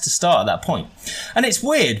 It has to start at that point. And it's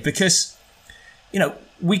weird because,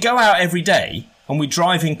 we go out every day and we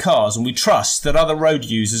drive in cars and we trust that other road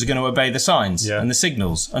users are going to obey the signs and the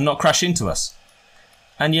signals and not crash into us.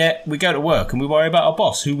 And yet we go to work and we worry about our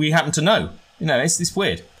boss, who we happen to know. It's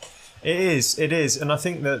weird. It is. And I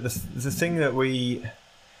think that the thing that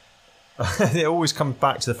it always comes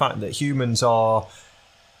back to the fact that humans are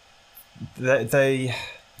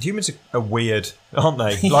weird, aren't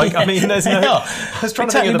they? Like, I mean, there's no. I was trying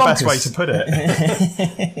to think of the best way to put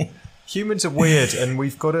it. Humans are weird, and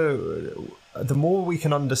we've got to. The more we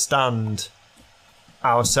can understand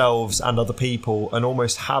ourselves and other people, and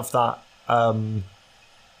almost have that,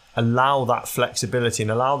 allow that flexibility,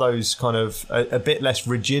 and allow those kind of a bit less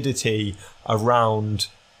rigidity around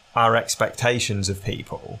our expectations of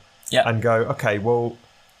people. Yeah. And go, okay, well,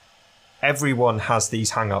 everyone has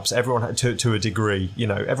these hang-ups. Everyone, to a degree,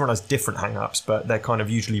 everyone has different hang-ups, but they're kind of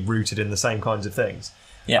usually rooted in the same kinds of things.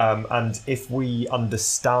 Yeah. And if we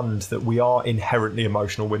understand that we are inherently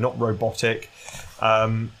emotional, we're not robotic,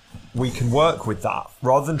 we can work with that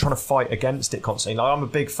rather than trying to fight against it constantly. Like, I'm a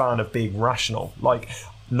big fan of being rational, like,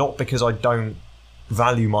 not because I don't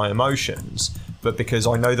value my emotions, but because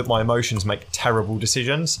I know that my emotions make terrible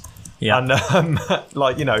decisions. Yeah. And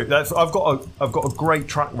I've got a great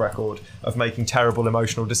track record of making terrible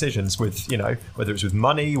emotional decisions with, whether it's with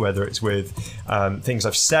money, whether it's with things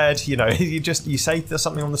I've said. You say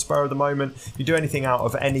something on the spur of the moment. You do anything out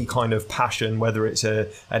of any kind of passion, whether it's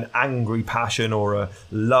an angry passion or a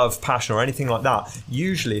love passion or anything like that.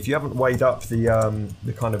 Usually, if you haven't weighed up the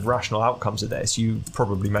kind of rational outcomes of this, you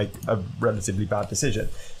probably make a relatively bad decision.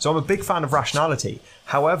 So I'm a big fan of rationality.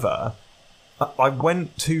 However, I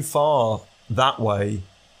went too far that way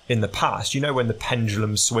in the past. When the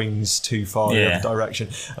pendulum swings too far the other direction.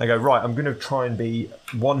 I go, right, I'm going to try and be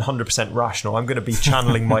 100% rational. I'm going to be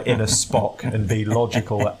channeling my inner Spock and be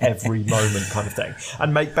logical at every moment, kind of thing,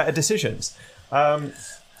 and make better decisions. It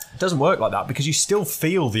doesn't work like that, because you still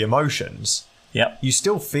feel the emotions. Yep. You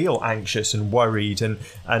still feel anxious and worried, and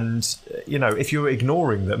if you're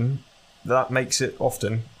ignoring them, that makes it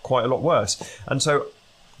often quite a lot worse. And so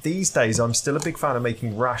these days, I'm still a big fan of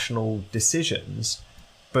making rational decisions,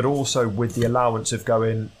 but also with the allowance of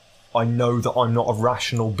going, I know that I'm not a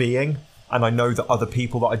rational being, and I know that other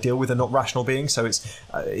people that I deal with are not rational beings. So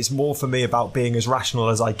it's more for me about being as rational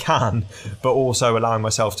as I can, but also allowing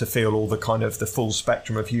myself to feel all the kind of the full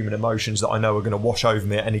spectrum of human emotions that I know are going to wash over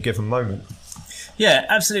me at any given moment. Yeah,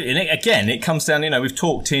 absolutely. And again, it comes down, we've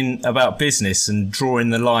talked about business and drawing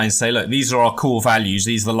the lines, say, look, these are our core values.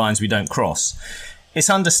 These are the lines we don't cross. It's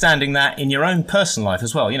understanding that in your own personal life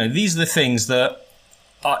as well. These are the things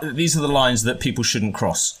these are the lines that people shouldn't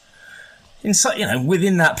cross.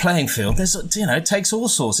 Within that playing field, there's, it takes all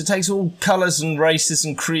sorts. It takes all colours and races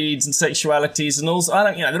and creeds and sexualities and all.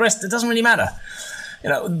 The rest, it doesn't really matter.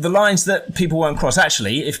 The lines that people won't cross.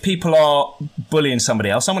 Actually, if people are bullying somebody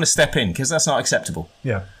else, I'm going to step in, because that's not acceptable.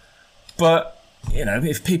 Yeah. But,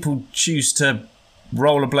 if people choose to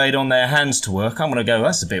roll a blade on their hands to work, I'm going to go,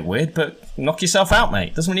 that's a bit weird, but knock yourself out,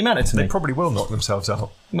 mate. Doesn't really matter to me. They probably will knock themselves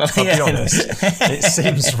out. Well, I'll be honest. It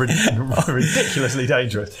seems ridiculously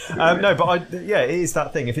dangerous. It is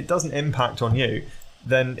that thing. If it doesn't impact on you,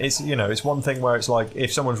 then it's one thing where it's like,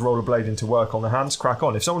 if someone's rollerblading to work on their hands, crack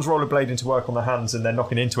on. If someone's rollerblading to work on their hands and they're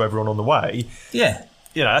knocking into everyone on the way,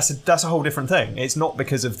 that's a whole different thing. It's not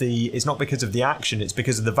because of the action. It's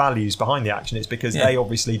because of the values behind the action. It's because they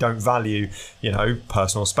obviously don't value,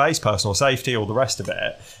 personal space, personal safety, all the rest of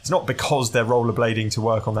it. It's not because they're rollerblading to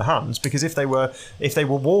work on their hands. Because if they were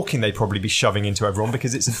walking, they'd probably be shoving into everyone,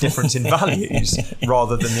 because it's a difference in values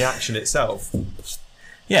rather than the action itself.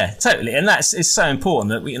 Yeah, totally. And it's so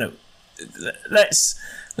important that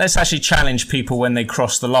let's actually challenge people when they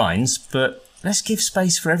cross the lines, but let's give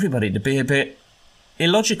space for everybody to be a bit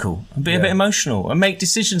illogical and be a bit emotional and make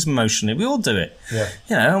decisions emotionally. We all do it. Yeah.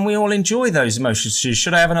 You know, and we all enjoy those emotions.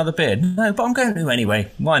 Should I have another beer? No, but I'm going to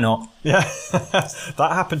anyway. Why not? Yeah,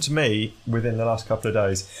 that happened to me within the last couple of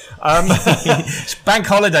days. It's bank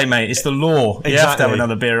holiday, mate. It's the law. Exactly. You have to have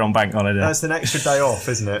another beer on bank holiday. That's an extra day off,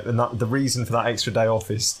 isn't it? And the reason for that extra day off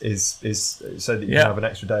is so that you can have an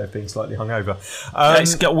extra day of being slightly hungover.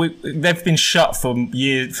 They've been shut for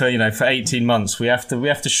 18 months. We have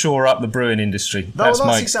to shore up the brewing industry. That's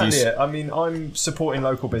my exactly excuse. it. I mean, I'm supporting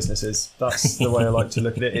local businesses. That's the way I like to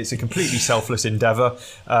look at it. It's a completely selfless endeavour.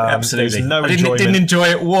 Absolutely. No I enjoyment. didn't enjoy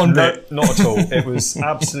it one bit. Not at all. It was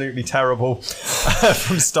absolutely terrible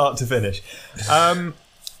from start to finish.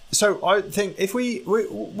 So I think if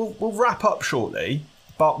we'll wrap up shortly,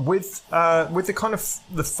 but with the kind of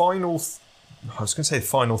the final. I was going to say the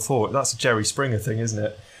final thought. That's a Jerry Springer thing, isn't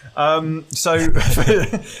it? So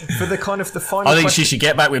for the kind of the final. I think she should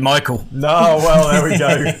get back with Michael. No, well, there we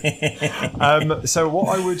go. So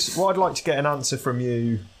what I'd like to get an answer from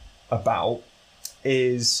you about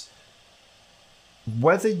is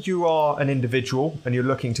whether you are an individual and you're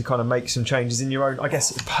looking to kind of make some changes in your own, I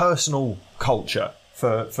guess, personal culture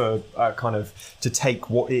for kind of to take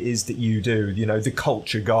what it is that you do. You know, the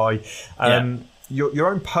culture guy. Your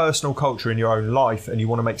own personal culture in your own life, and you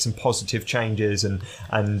want to make some positive changes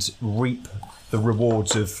and reap the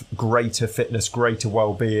rewards of greater fitness, greater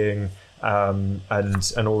well-being, and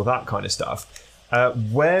all of that kind of stuff.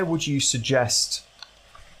 Where would you suggest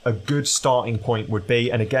a good starting point would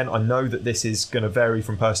be? And again, I know that this is going to vary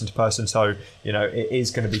from person to person, so you know it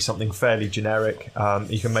is going to be something fairly generic.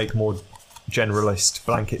 You can make more generalist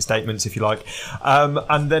blanket statements if you like,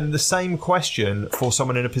 and then the same question for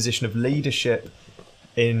someone in a position of leadership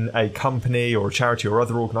in a company or a charity or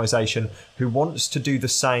other organisation who wants to do the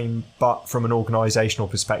same but from an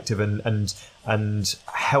organisational perspective and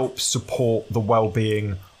help support the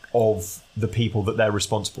well-being of the people that they're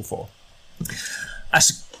responsible for.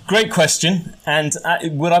 That's a great question. And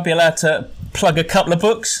would I be allowed to plug a couple of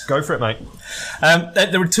books? Go for it, mate.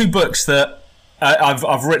 There are two books that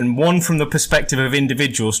I've written, one from the perspective of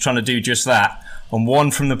individuals trying to do just that, and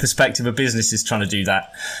one from the perspective of businesses trying to do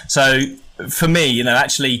that. So for me, you know,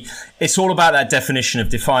 actually, it's all about that definition of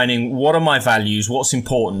defining what are my values, what's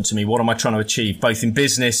important to me, what am I trying to achieve, both in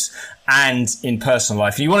business and in personal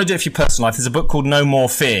life. If you want to do it for your personal life, there's a book called No More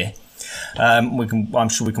Fear. I'm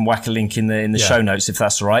sure we can whack a link in the show notes if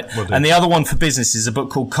that's all right. And the other one for business is a book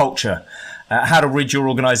called Culture. How to rid your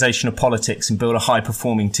organisation of politics and build a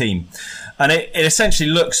high-performing team. And it essentially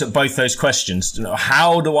looks at both those questions. You know,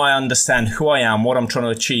 how do I understand who I am, what I'm trying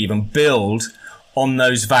to achieve, and build on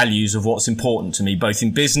those values of what's important to me, both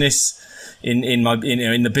in business, in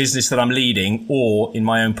the business that I'm leading, or in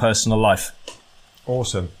my own personal life.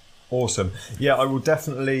 Awesome. Yeah, I will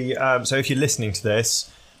definitely. So if you're listening to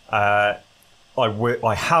this, I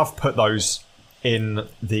have put those in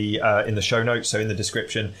the show notes, so in the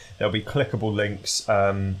description there'll be clickable links,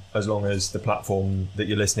 as long as the platform that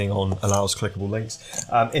you're listening on allows clickable links.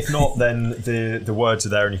 If not, then the words are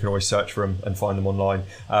there and you can always search for them and find them online,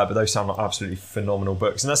 but those sound like absolutely phenomenal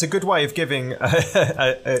books, and that's a good way of giving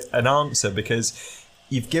an answer, because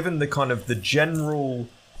you've given the kind of the general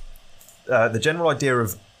idea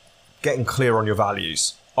of getting clear on your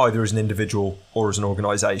values, either as an individual or as an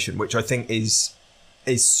organisation, which I think is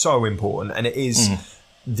so important, and it is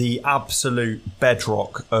the absolute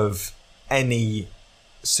bedrock of any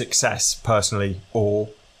success, personally or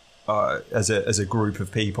as a group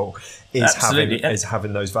of people, is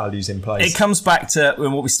having those values in place. It comes back to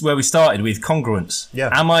where we started with congruence. Yeah.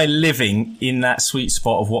 Am I living in that sweet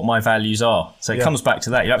spot of what my values are? So it comes back to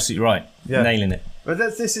that. You're absolutely right. Yeah. Nailing it. But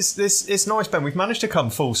it's nice, Ben. We've managed to come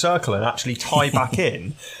full circle and actually tie back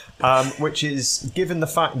in. Which is, given the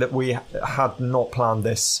fact that we had not planned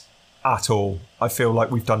this at all, I feel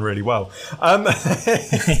like we've done really well.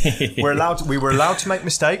 We were allowed to make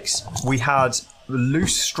mistakes. We had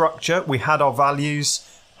loose structure. We had our values,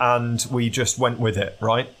 and we just went with it.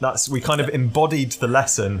 Right? We kind of embodied the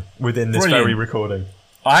lesson within this very recording.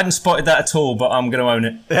 I hadn't spotted that at all, but I'm going to own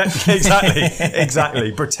it. Yeah,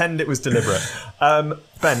 exactly. Pretend it was deliberate.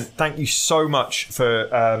 Ben, thank you so much for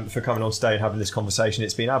coming on today and having this conversation.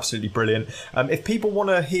 It's been absolutely brilliant. If people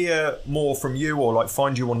want to hear more from you, or like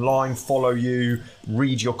find you online, follow you,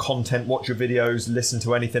 read your content, watch your videos, listen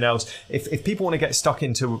to anything else, if people want to get stuck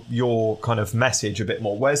into your kind of message a bit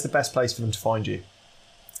more, where's the best place for them to find you?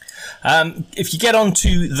 If you get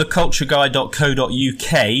onto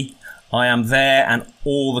thecultureguy.co.uk, I am there, and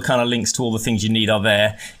all the kind of links to all the things you need are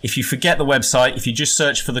there. If you forget the website, if you just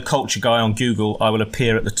search for The Culture Guy on Google, I will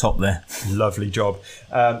appear at the top there. Lovely job.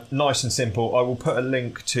 Nice and simple. I will put a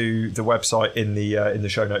link to the website in the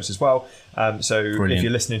show notes as well. So Brilliant. If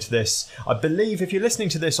you're listening to this, I believe if you're listening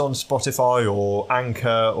to this on Spotify or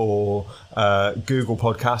Anchor or Google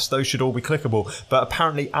Podcasts, those should all be clickable. But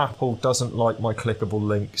apparently Apple doesn't like my clickable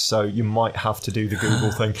links, so you might have to do the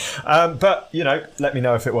Google thing. But, let me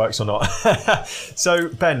know if it works or not. So,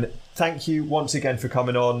 Ben, thank you once again for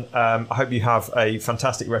coming on. I hope you have a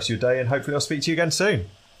fantastic rest of your day, and hopefully I'll speak to you again soon.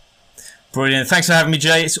 Brilliant. Thanks for having me,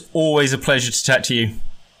 Jay. It's always a pleasure to chat to you.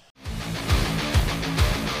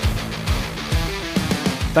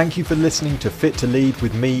 Thank you for listening to Fit to Lead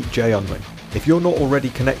with me, Jay Unwin. If you're not already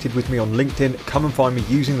connected with me on LinkedIn, come and find me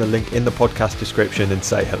using the link in the podcast description and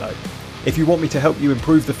say hello. If you want me to help you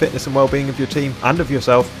improve the fitness and well-being of your team and of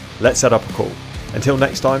yourself, let's set up a call. Until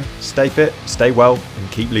next time, stay fit, stay well,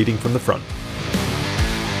 and keep leading from the front.